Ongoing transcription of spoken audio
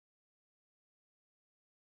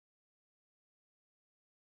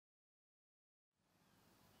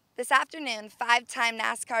This afternoon, five-time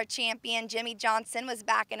NASCAR champion Jimmie Johnson was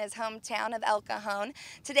back in his hometown of El Cajon.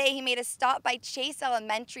 Today, he made a stop by Chase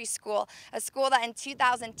Elementary School, a school that in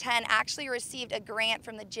 2010 actually received a grant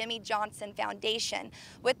from the Jimmie Johnson Foundation.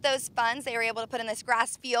 With those funds, they were able to put in this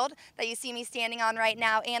grass field that you see me standing on right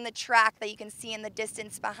now and the track that you can see in the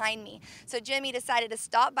distance behind me. So Jimmie decided to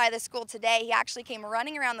stop by the school today. He actually came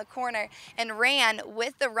running around the corner and ran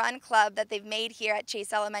with the run club that they've made here at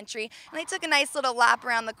Chase Elementary. And they took a nice little lap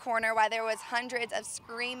around the corner while there was hundreds of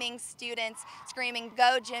screaming students screaming,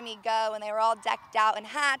 "Go Jimmie, go," and they were all decked out in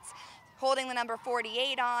hats holding the number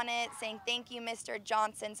 48 on it, saying, "Thank you, Mr.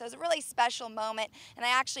 Johnson." So it was a really special moment, and I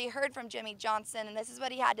actually heard from Jimmie Johnson, and this is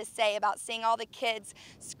what he had to say about seeing all the kids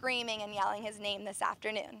screaming and yelling his name this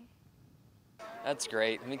afternoon. That's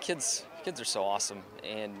great. I mean, kids are so awesome,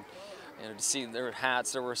 and to see there were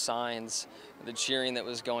hats, there were signs, the cheering that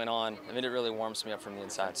was going on. I mean, it really warms me up from the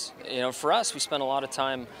insides. For us, we spend a lot of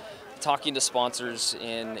time talking to sponsors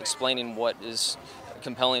and explaining what is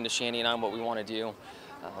compelling to Shandy and I and what we want to do.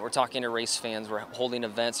 We're talking to race fans, we're holding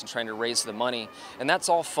events and trying to raise the money, and that's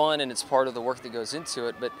all fun and it's part of the work that goes into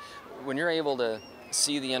it. But when you're able to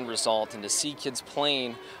see the end result and to see kids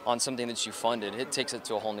playing on something that you funded, it takes it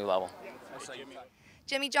to a whole new level.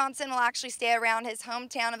 Jimmie Johnson will actually stay around his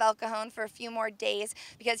hometown of El Cajon for a few more days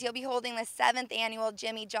because he'll be holding the 7th annual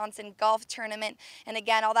Jimmie Johnson Golf Tournament. And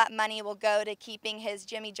again, all that money will go to keeping his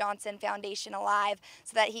Jimmie Johnson Foundation alive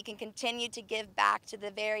so that he can continue to give back to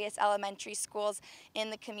the various elementary schools in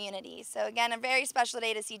the community. So again, a very special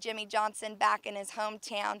day to see Jimmie Johnson back in his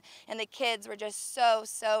hometown. And the kids were just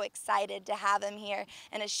so excited to have him here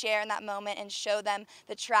and to share in that moment and show them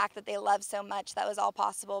the track that they love so much that was all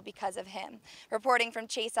possible because of him. Reporting from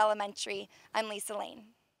Chase Elementary, I'm Lisa Lane.